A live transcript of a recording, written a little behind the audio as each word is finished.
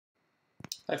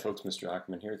Hi folks, Mr.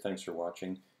 Ackerman here. Thanks for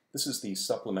watching. This is the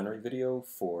supplementary video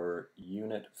for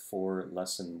Unit 4,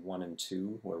 Lesson 1 and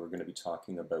 2, where we're going to be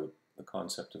talking about the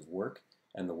concept of work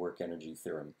and the work energy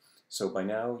theorem. So by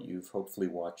now you've hopefully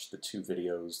watched the two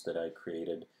videos that I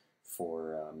created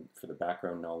for the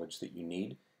background knowledge that you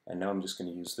need, and now I'm just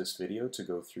going to use this video to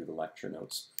go through the lecture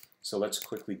notes. So let's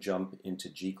quickly jump into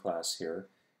G-class here.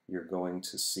 You're going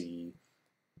to see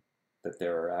that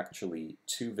there are actually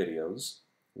two videos: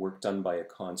 work done by a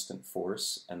constant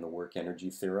force and the work energy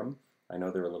theorem. I know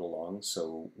they're a little long,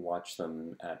 so watch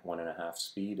them at 1.5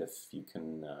 speed if you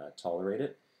can tolerate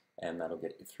it, and that'll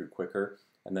get you through quicker.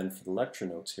 And then for the lecture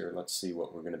notes here, let's see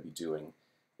what we're going to be doing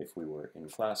if we were in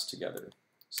class together.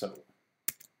 So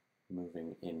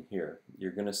moving in here,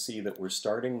 you're going to see that we're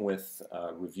starting with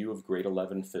a review of grade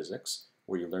 11 physics,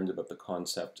 where you learned about the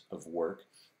concept of work,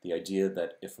 the idea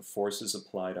that if a force is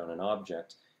applied on an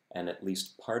object, and at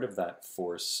least part of that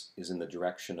force is in the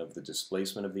direction of the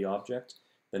displacement of the object,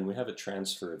 then we have a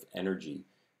transfer of energy,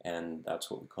 and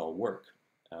that's what we call work.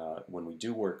 When we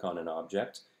do work on an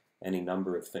object, any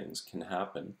number of things can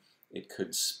happen. It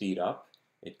could speed up,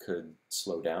 it could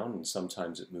slow down, and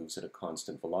sometimes it moves at a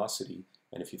constant velocity.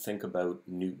 And if you think about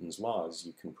Newton's laws,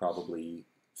 you can probably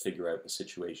figure out the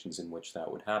situations in which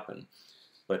that would happen.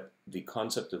 But the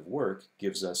concept of work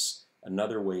gives us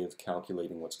another way of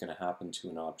calculating what's going to happen to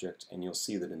an object, and you'll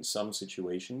see that in some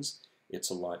situations it's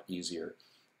a lot easier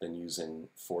than using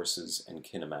forces and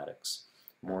kinematics.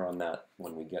 More on that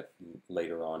when we get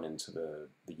later on into the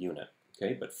unit.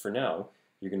 Okay, but for now,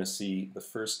 you're going to see the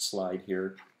first slide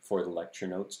here for the lecture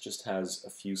notes just has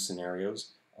a few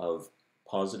scenarios of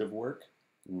positive work,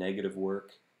 negative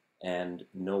work, and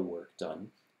no work done.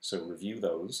 So review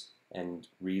those and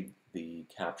read the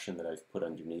caption that I've put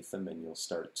underneath them, and you'll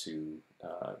start to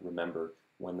remember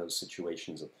when those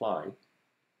situations apply.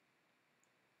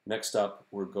 Next up,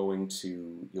 you'll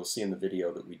see in the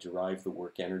video that we derive the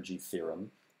work energy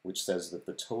theorem, which says that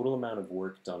the total amount of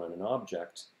work done on an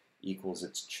object equals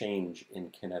its change in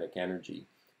kinetic energy.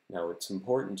 Now, it's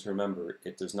important to remember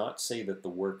it does not say that the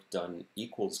work done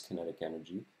equals kinetic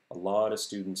energy. A lot of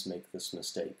students make this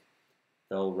mistake.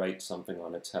 They'll write something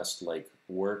on a test like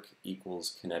work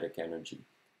equals kinetic energy,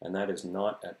 and that is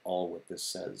not at all what this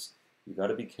says. You got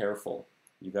to be careful.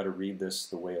 You got to read this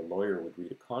the way a lawyer would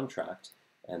read a contract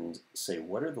and say,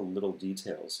 what are the little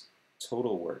details?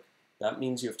 Total work. That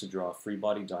means you have to draw a free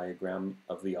body diagram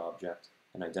of the object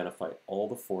and identify all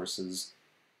the forces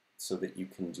so that you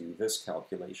can do this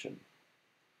calculation,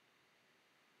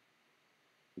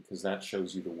 because that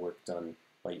shows you the work done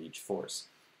by each force.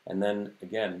 And then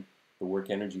again, the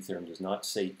work energy theorem does not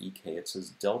say EK, it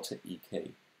says delta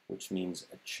EK, which means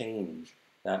a change.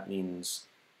 That means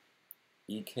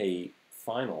EK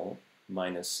final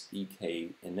minus EK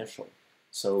initial.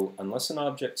 So unless an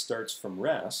object starts from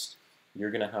rest,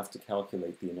 you're going to have to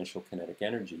calculate the initial kinetic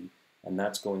energy, and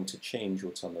that's going to change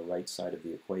what's on the right side of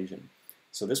the equation.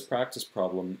 So this practice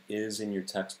problem is in your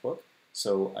textbook,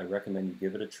 so I recommend you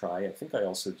give it a try. I think I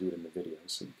also do it in the video,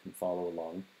 so you can follow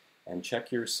along. And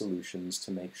check your solutions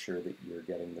to make sure that you're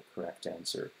getting the correct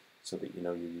answer so that you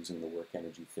know you're using the work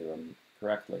energy theorem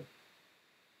correctly.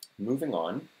 Moving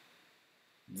on,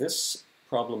 this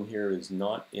problem here is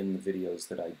not in the videos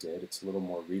that I did. It's a little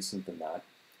more recent than that,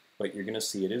 but you're going to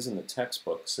see it is in the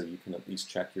textbook, so you can at least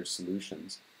check your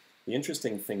solutions. The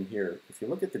interesting thing here, if you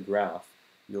look at the graph,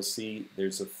 you'll see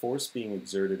there's a force being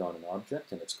exerted on an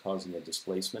object and it's causing a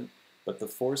displacement, but the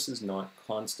force is not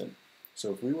constant.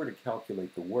 So if we were to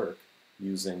calculate the work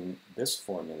using this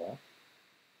formula,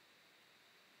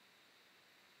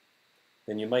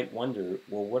 then you might wonder,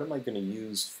 well, what am I going to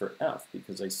use for F?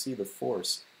 Because I see the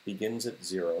force begins at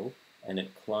 0 and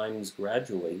it climbs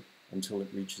gradually until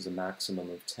it reaches a maximum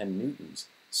of 10 newtons.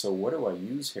 So what do I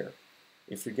use here?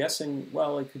 If you're guessing,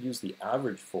 well, I could use the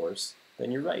average force,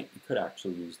 then you're right, you could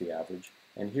actually use the average.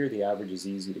 And here the average is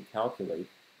easy to calculate,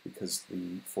 because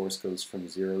the force goes from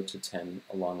 0 to 10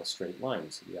 along a straight line,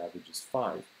 so the average is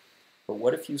 5. But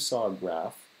what if you saw a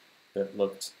graph that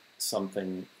looked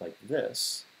something like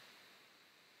this?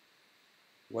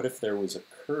 What if there was a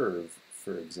curve,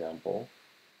 for example?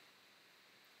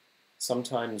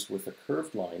 Sometimes with a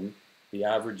curved line, the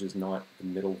average is not the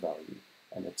middle value,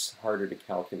 and it's harder to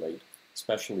calculate,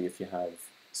 especially if you have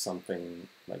something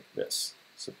like this.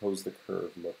 Suppose the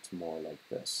curve looked more like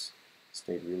this.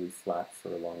 Stayed really flat for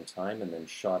a long time and then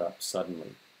shot up suddenly.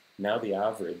 Now the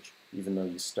average, even though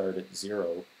you start at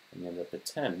 0 and you end up at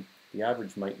 10, the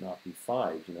average might not be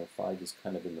 5. You know, 5 is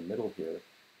kind of in the middle here,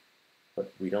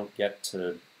 but we don't get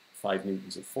to 5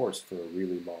 newtons of force for a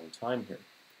really long time here.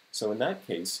 So in that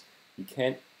case, you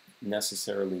can't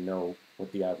necessarily know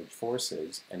what the average force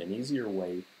is, and an easier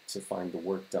way to find the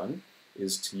work done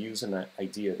is to use an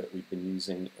idea that we've been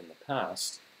using in the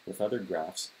past with other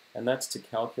graphs, and that's to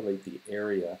calculate the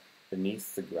area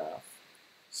beneath the graph.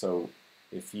 So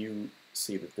if you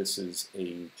see that this is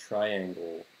a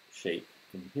triangle shape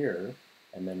in here,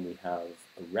 and then we have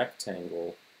a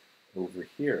rectangle over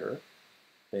here,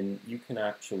 then you can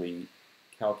actually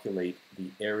calculate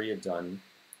the area done,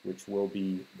 which will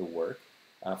be the work.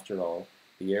 After all,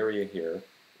 the area here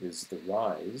is the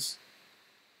rise,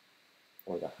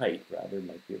 or the height rather,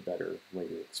 might be a better way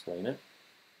to explain it,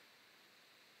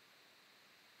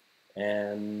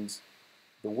 and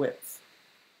the width.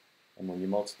 And when you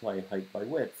multiply height by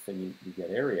width, then you get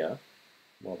area.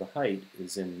 Well, the height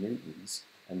is in newtons,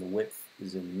 and the width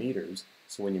is in meters.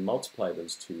 So when you multiply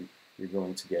those two, you're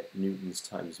going to get newtons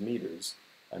times meters.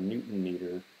 A newton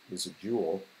meter is a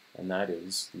joule, and that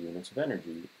is the unit of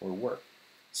energy, or work.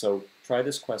 So try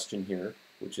this question here,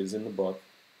 which is in the book.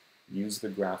 Use the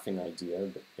graphing idea,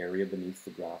 the area beneath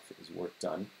the graph is work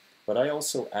done. But I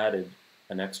also added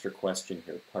an extra question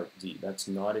here, part D. That's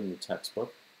not in your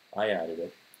textbook. I added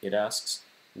it. It asks,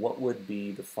 what would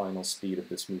be the final speed of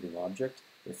this moving object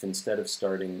if instead of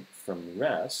starting from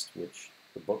rest, which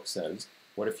the book says,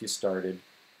 what if you started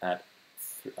at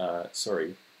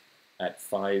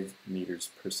 5 meters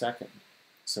per second?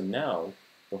 So now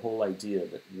the whole idea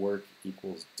that work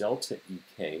equals delta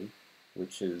EK,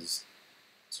 which is,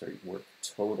 work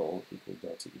total equal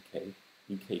delta EK,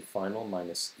 EK final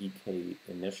minus EK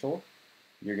initial,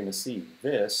 you're going to see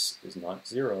this is not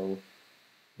 0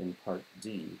 in part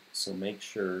D, so make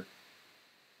sure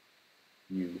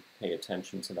you pay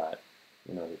attention to that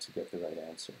in order to get the right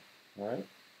answer. All right?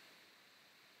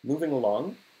 Moving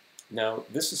along. Now,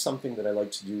 this is something that I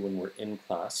like to do when we're in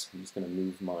class. I'm just going to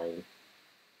move myself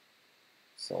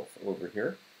over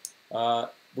here. The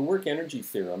work energy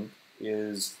theorem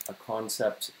is a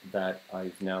concept that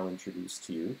I've now introduced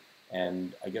to you,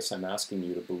 and I guess I'm asking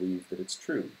you to believe that it's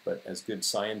true. But as good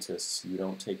scientists, you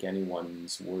don't take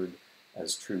anyone's word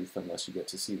as truth unless you get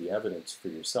to see the evidence for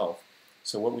yourself.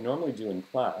 So what we normally do in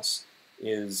class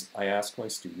is I ask my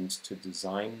students to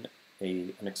design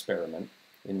an experiment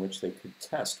in which they could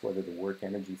test whether the work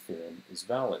energy theorem is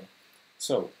valid.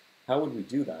 So how would we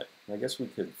do that? I guess we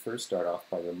could first start off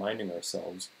by reminding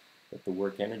ourselves that the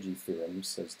work energy theorem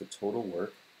says the total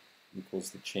work equals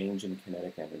the change in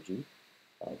kinetic energy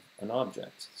of an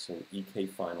object. So EK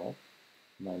final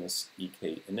minus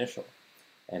EK initial.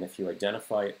 And if you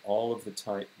identify all of the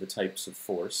types of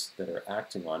force that are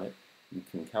acting on it, you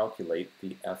can calculate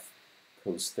the F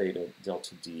cos theta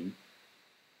delta D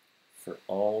for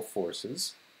all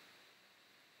forces.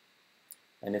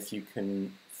 And if you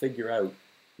can figure out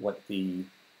what the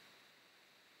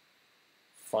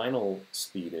final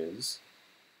speed is,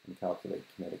 and calculate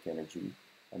kinetic energy,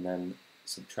 and then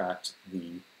subtract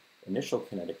the initial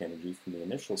kinetic energy from the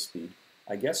initial speed,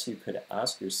 I guess you could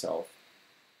ask yourself,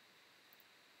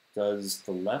 does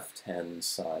the left-hand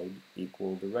side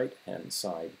equal the right-hand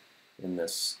side in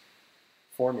this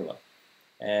formula?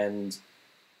 And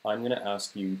I'm going to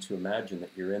ask you to imagine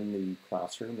that you're in the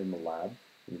classroom, in the lab,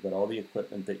 and you've got all the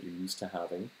equipment that you're used to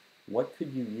having. What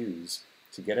could you use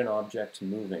to get an object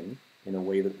moving in a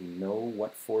way that we know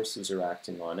what forces are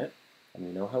acting on it, and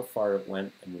we know how far it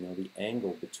went, and we know the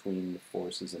angle between the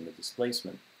forces and the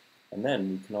displacement? And then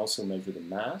we can also measure the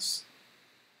mass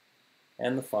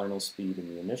and the final speed and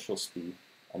the initial speed,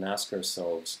 and ask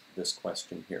ourselves this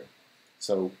question here.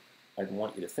 So I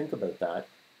want you to think about that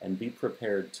and be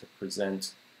prepared to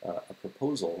present a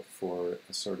proposal for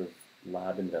a sort of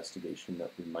lab investigation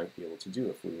that we might be able to do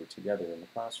if we were together in the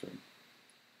classroom.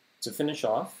 To finish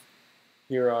off,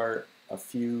 here are a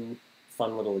few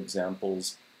fun little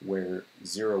examples where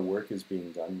zero work is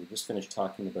being done. We just finished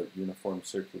talking about uniform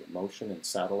circular motion and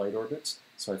satellite orbits,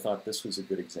 so I thought this was a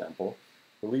good example.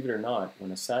 Believe it or not,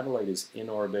 when a satellite is in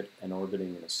orbit and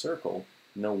orbiting in a circle,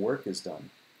 no work is done.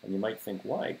 And you might think,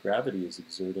 why? Gravity is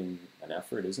exerting an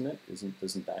effort, isn't it?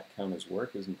 Doesn't that count as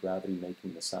work? Isn't gravity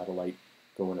making the satellite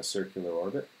go in a circular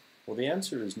orbit? Well, the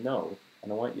answer is no,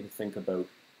 and I want you to think about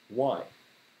why.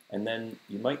 And then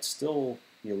you might still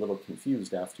be a little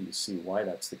confused after you see why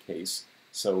that's the case,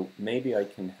 so maybe I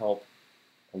can help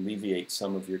alleviate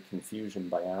some of your confusion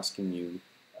by asking you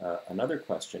another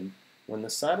question. When the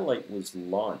satellite was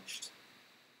launched,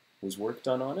 was work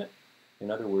done on it? In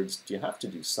other words, do you have to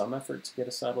do some effort to get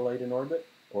a satellite in orbit,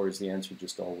 or is the answer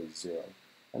just always zero?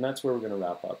 And that's where we're going to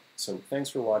wrap up. So thanks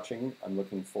for watching. I'm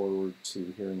looking forward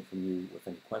to hearing from you with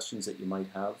any questions that you might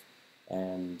have.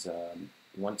 And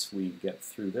once we get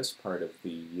through this part of the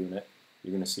unit,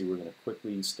 you're going to see we're going to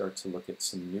quickly start to look at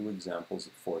some new examples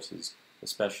of forces,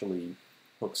 especially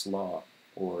Hooke's law,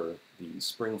 or the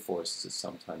spring force as it's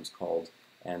sometimes called,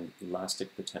 and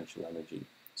elastic potential energy.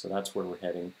 So that's where we're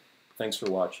heading. Thanks for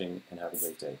watching, and have a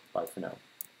great day. Bye for now.